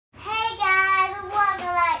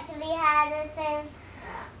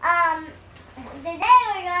Today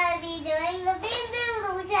we're going to be doing the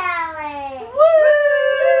BEANBOOZLED challenge. Woo!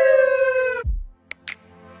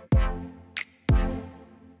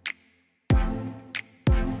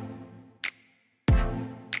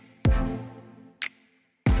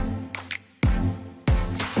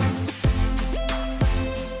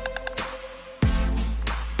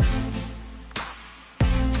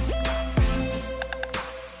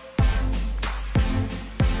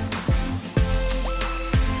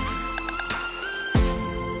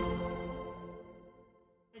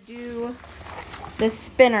 Do the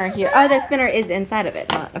spinner here. Oh, the spinner is inside of it.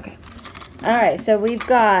 Not okay. All right, so we've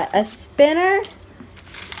got a spinner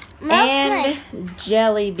and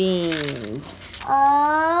jelly beans.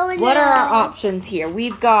 Oh, no. What are our options here?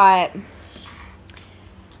 We've got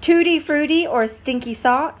Tutti-Fruitti or Stinky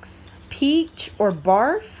Socks, peach or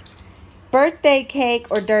barf, birthday cake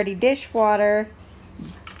or dirty dishwater,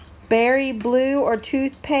 berry blue or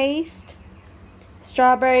toothpaste,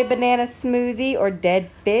 strawberry banana smoothie or dead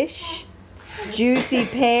fish, juicy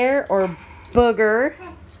pear or booger,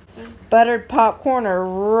 buttered popcorn or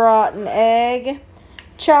rotten egg,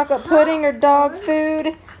 chocolate pudding or dog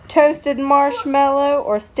food, toasted marshmallow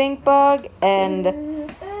or stink bug,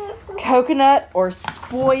 and coconut or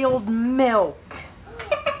spoiled milk.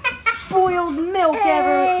 Spoiled milk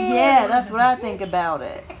ever? Yeah, that's what I think about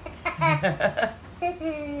it.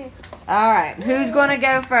 Alright, who's going to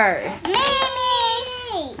go first? Me!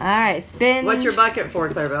 Alright, spin. What's your bucket for,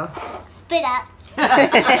 Clarabelle? Spit up.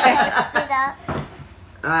 Spit up.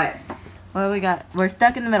 Alright. What do we got? We're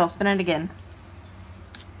stuck in the middle. Spin it again.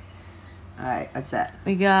 Alright, what's that?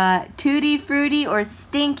 We got Tutti-Fruitti or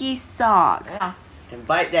Stinky Socks. And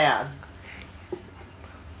bite down.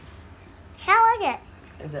 I like it.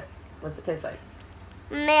 Is it? What's it taste like?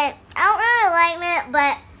 Mint. I don't really like mint,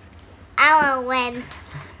 but I want to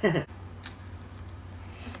win.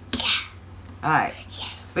 Alright.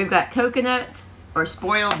 Yes. We've got coconut or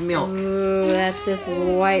spoiled milk. Ooh, that's this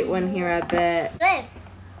white one here, I bet. Good.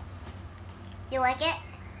 You like it?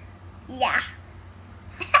 Yeah.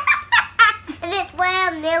 If it's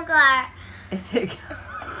spoiled milk or... Is it?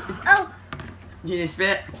 Oh. Did you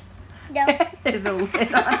spit? No. There's a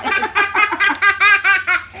lid on it.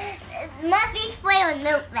 It must be spoiled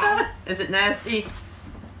milk then. Is it nasty?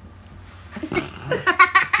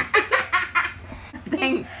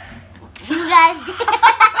 Dang. You guys.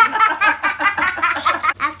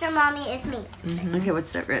 After mommy, it's me. Okay,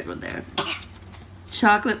 what's that red one there?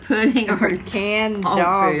 Chocolate pudding or Canned dog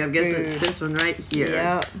dog food. I guess food. it's this one right here.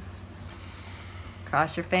 Yep.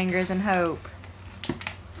 Cross your fingers and hope.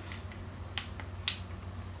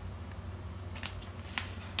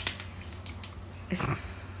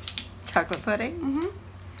 Chocolate pudding?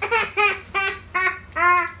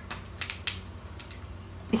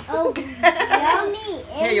 Oh, yummy.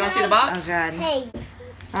 Here, you want to see the Oh, box? God. Hey.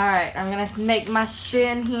 Alright, I'm going to make my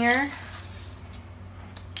spin here.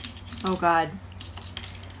 Oh, God.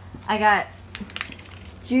 I got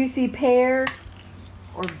juicy pear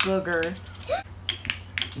or booger.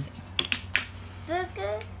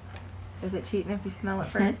 Booger. Is it cheating if you smell it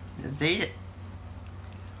first? Just eat it.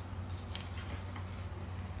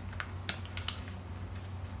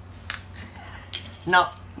 No,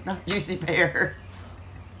 not juicy pear.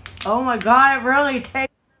 Oh my God, it really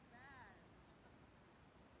tastes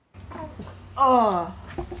Oh.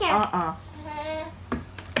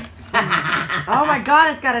 Oh my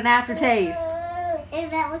God, it's got an aftertaste.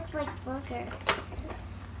 And that looks like booger.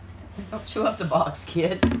 Don't chew up the box,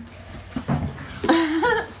 kid.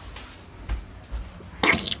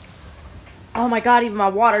 Oh my God, even my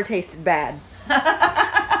water tasted bad.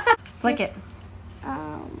 Flick it.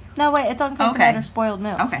 No, wait, it's on coconut Okay. or spoiled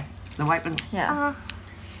milk. Okay, the white ones. Yeah.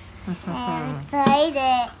 And fried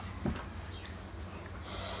it.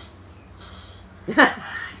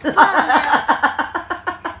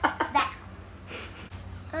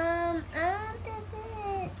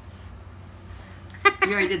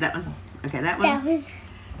 You already did that one. Okay, that That one. was.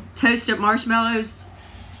 Toasted marshmallows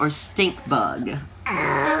or stink bug.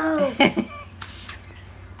 Oh.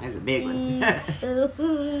 There's a big one.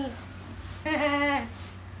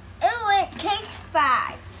 Ooh, it tastes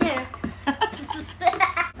bad.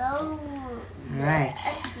 Oh. Alright.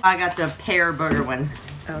 I got the pear booger one.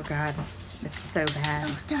 Oh God, it's so bad.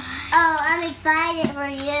 Oh, I'm excited for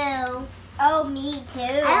you. Oh, me too.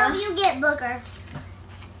 I hope you get booger.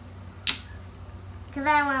 Because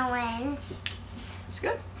I want to win. It's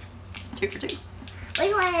good. 2 for 2.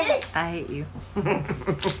 Which one is it? I hate you.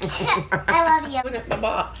 I love you. Look at my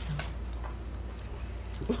box.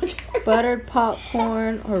 Buttered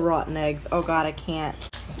popcorn or rotten eggs. Oh God, I can't.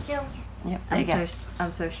 Yep, there you go.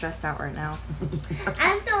 I'm so stressed out right now.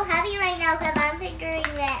 I'm so happy right now because I'm figuring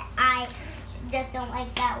that I just don't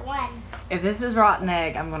like that one. If this is rotten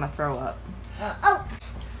egg, I'm gonna throw up. Oh.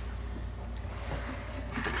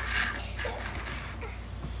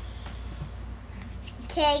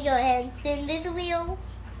 Okay, go ahead and spin this wheel.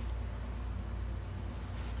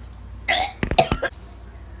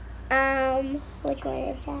 Which one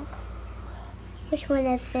is that? Which one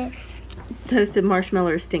is this? Toasted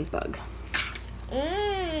marshmallow or stink bug?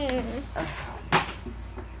 Mmm.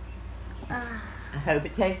 I hope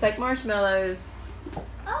it tastes like marshmallows.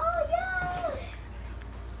 Oh, yeah.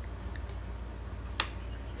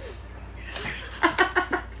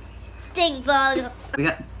 Stink bug. We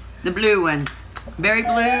got the blue one. Berry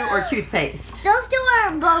blue or toothpaste? Those two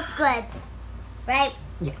are both good, right?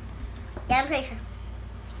 Yeah. Yeah, I'm pretty sure.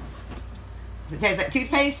 Does it taste like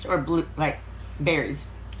toothpaste or blue, like berries?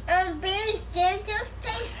 Berries and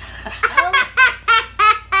toothpaste.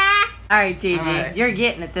 All right, Gigi, All right. you're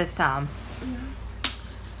getting it this time.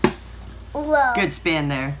 Whoa. Good spin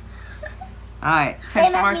there. All right, Hey,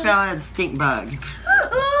 taste the Mommy. marshmallow and stink bug.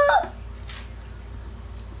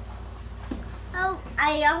 Oh,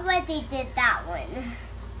 I already did that one.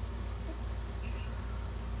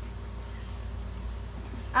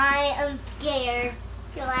 I am scared.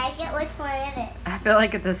 Do I get which one is it? I feel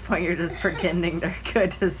like at this point you're just pretending they're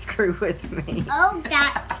good to screw with me. Oh,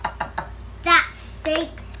 that's stink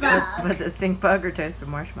bug. Was it stink bug or toasted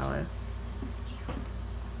marshmallow?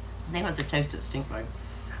 I think it was a toasted stink bug.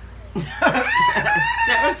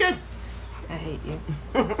 That was good. I hate you.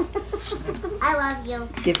 I love you.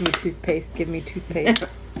 Give me toothpaste. Give me toothpaste.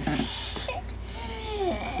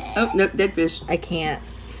 Oh, nope, dead fish. I can't.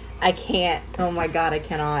 I can't. Oh my god, I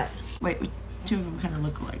cannot. Wait, two of them kind of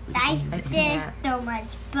look alike. Guys, Which one is it? there's so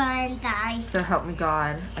much fun, guys. So help me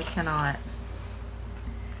God. I cannot.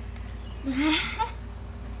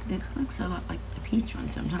 It looks a lot like the peach one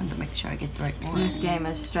sometimes to make sure I get the right one. This game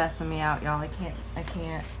is stressing me out, y'all. I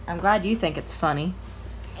can't. I'm glad you think it's funny.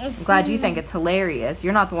 I'm glad you think it's hilarious.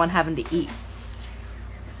 You're not the one having to eat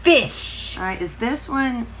fish. All right, is this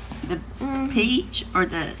one the peach or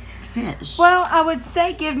the fish? Well, I would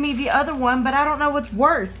say give me the other one, but I don't know what's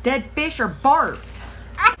worse, dead fish or barf.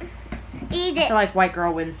 Eat I it. feel like White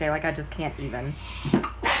Girl Wednesday, like I just can't even.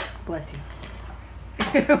 Bless you.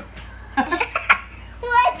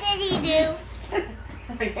 What did he do?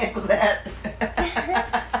 I can't handle that.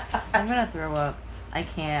 I'm gonna throw up. I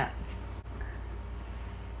can't.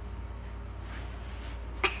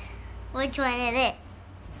 Which one is it?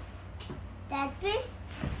 That fish?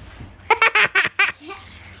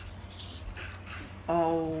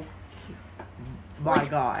 Oh my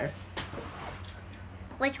god.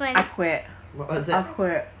 Which one? I quit. What was I it?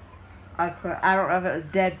 quit. I don't know if it was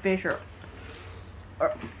dead fish or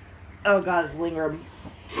oh god, it's lingering.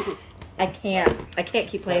 I can't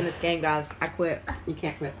keep playing this game, guys. I quit. You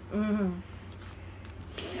can't quit.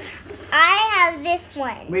 I have this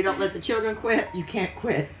one. We don't let the children quit. You can't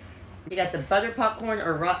quit. You got the butter popcorn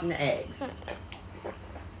or rotten eggs.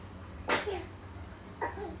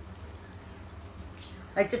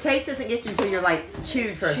 Like the taste doesn't get you until you're like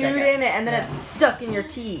chewed for a Chewed second. in it and then it's stuck in your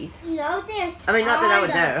teeth. No, there's. I mean, not that I would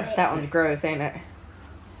all know. of it. That one's gross, ain't it?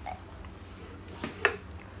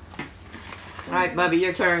 All right, Bubby,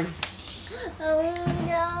 your turn.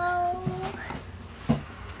 Oh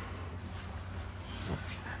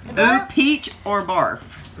no. Ooh, peach or barf?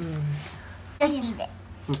 Just eat it.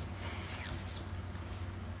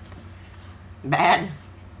 Bad.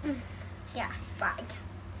 Yeah, fine.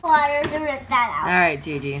 Water to rinse that All out. right,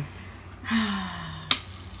 Gigi.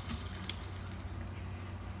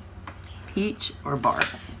 Peach or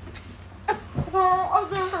barf? Oh,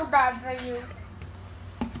 I'm so bad for you.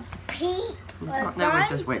 Peach I or don't know which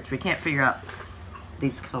barf? is which. We can't figure out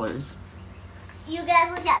these colors. You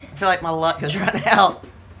guys look at. I feel like my luck is running out.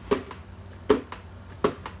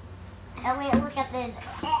 Elliot, look at this.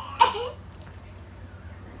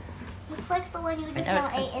 Looks like the one you just know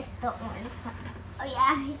it's now ate is the orange. Oh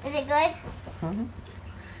yeah, is it good? Mhm.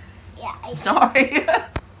 Yeah. I Sorry.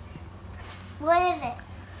 What is it?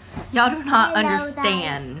 Y'all do not You know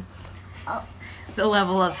understand Oh. the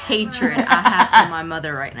level of hatred I have for my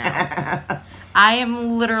mother right now. I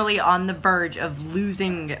am literally on the verge of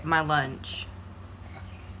losing my lunch.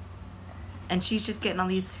 And she's just getting all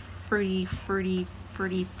these fruity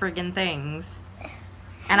friggin' things.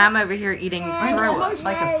 And I'm over here eating throw up. almost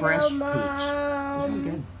like a fresh peach. Mom. It's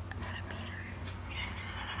really good.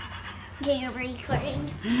 Okay, you're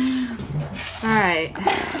recording. Alright.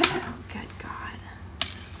 Good God.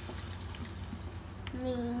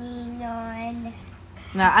 Meaning on.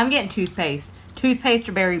 No, I'm getting toothpaste. Toothpaste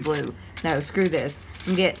or berry blue. No, screw this.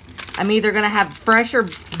 I'm either gonna have fresher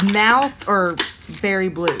mouth or berry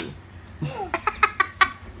blue.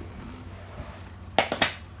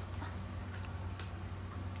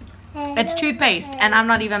 It's toothpaste, and I'm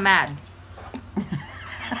not even mad.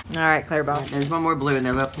 All right, Clarabelle. There's one more blue in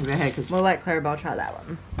there. Go ahead, because We'll let Clarabelle try that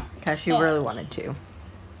one because she really wanted to.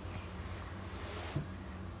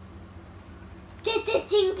 Get the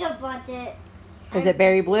think about it. Is it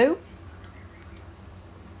berry blue?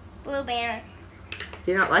 Blueberry.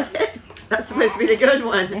 do you not like it? That's supposed to be the good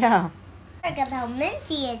one. Yeah. Look at how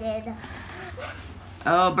minty it is.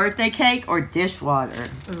 Oh, birthday cake or dishwater?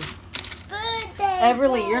 Birthday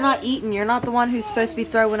Everly, cake. you're not eating. You're not the one who's supposed to be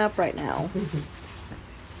throwing up right now.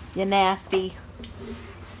 You nasty.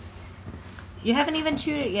 You haven't even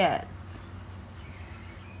chewed it yet.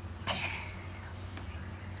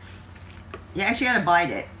 You actually gotta bite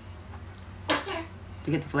it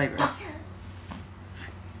to get the flavor.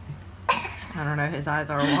 I don't know. His eyes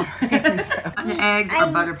are watering. So. Eggs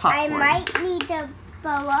or butter popcorn? I might need to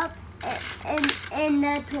throw up in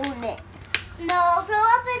the toilet. No, throw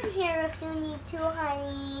up in here if you need to,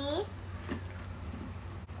 honey.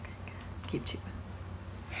 Keep chewing.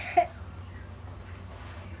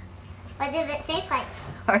 What does it taste like?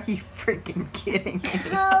 Are you freaking kidding me?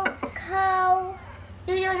 Cocoa.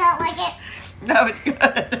 Do you not like it? No, it's good.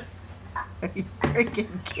 Are you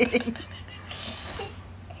freaking kidding?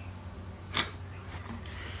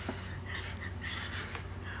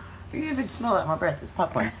 You even smell it on my breath. It's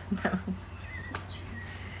popcorn. No.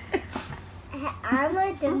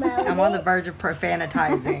 I'm on the verge of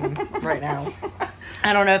profanitizing right now.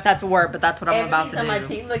 I don't know if that's a word, but that's what I'm about to do. on my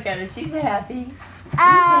team, look at her. She's happy. She's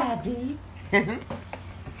happy. Hey,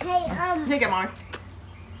 Here you go, Mark.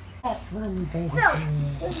 so, I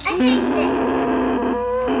think this.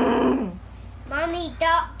 Mommy,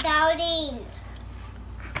 stop doubting.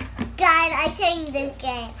 Guys, I changed this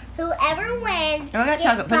game. Whoever wins, Oh, I got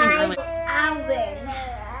chocolate pudding early. I win.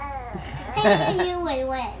 Hey, you would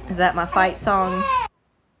win. Is that my fight song?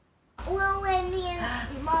 Well, when me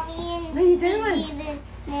and Mommy and What are you doing?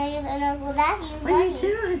 Steve and Uncle Daddy and What are you Buddy.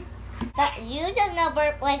 doing? You just know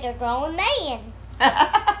burp like a grown man.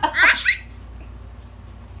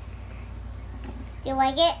 You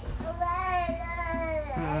like it?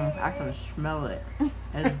 I can smell it.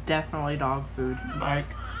 It's definitely dog food. Mike.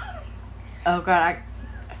 Oh God!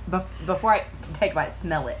 Before I take a bite,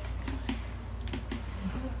 smell it.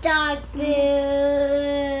 Dog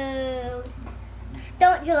food.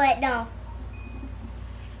 Don't do it, no.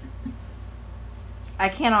 I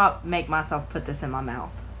cannot make myself put this in my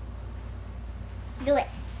mouth. Do it.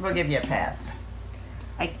 We'll give you a pass.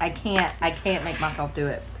 I can't make myself do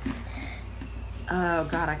it. Oh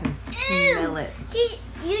God, I can smell it. See,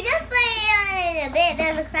 you just put it on it a bit.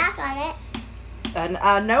 There's a crack on it. And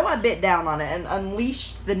I know I bit down on it and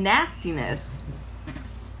unleashed the nastiness.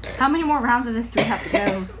 How many more rounds of this do we have to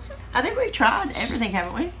go? I think we've tried everything,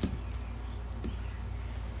 haven't we?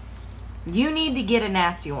 You need to get a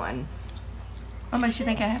nasty one. What makes you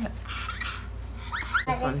think I haven't?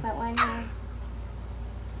 I just put one here.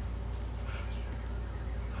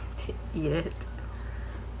 Eat it.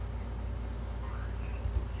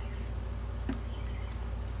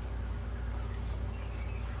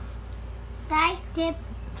 Guys, dip.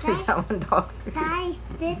 Is that one dog food? Guys,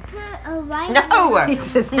 dip it right. No! Eat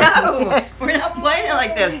this No! one. We're not playing it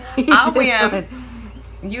like this. Eat I'll this win. one.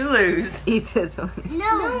 You lose. Eat this one. No,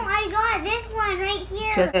 I got this one right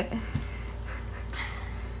here. Just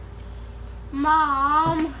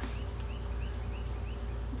Mom.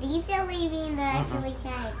 These are leaving. They're actually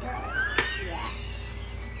kind of good.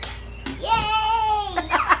 Yeah. Yay!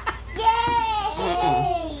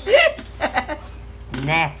 Yay!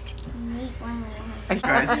 Nasty. Neat one.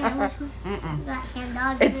 Gross. Got 10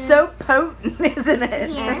 dogs. It's so potent, isn't it?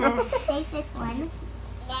 Here, take this one.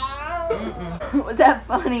 Was that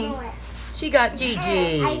funny? She got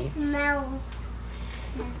Gigi. I smell.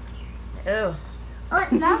 Ew. Oh, it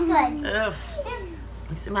smells good. Ew.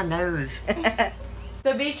 It's in my nose.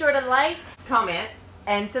 So be sure to like, Comment.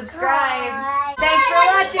 and subscribe. Bye. Thanks for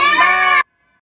watching. Bye.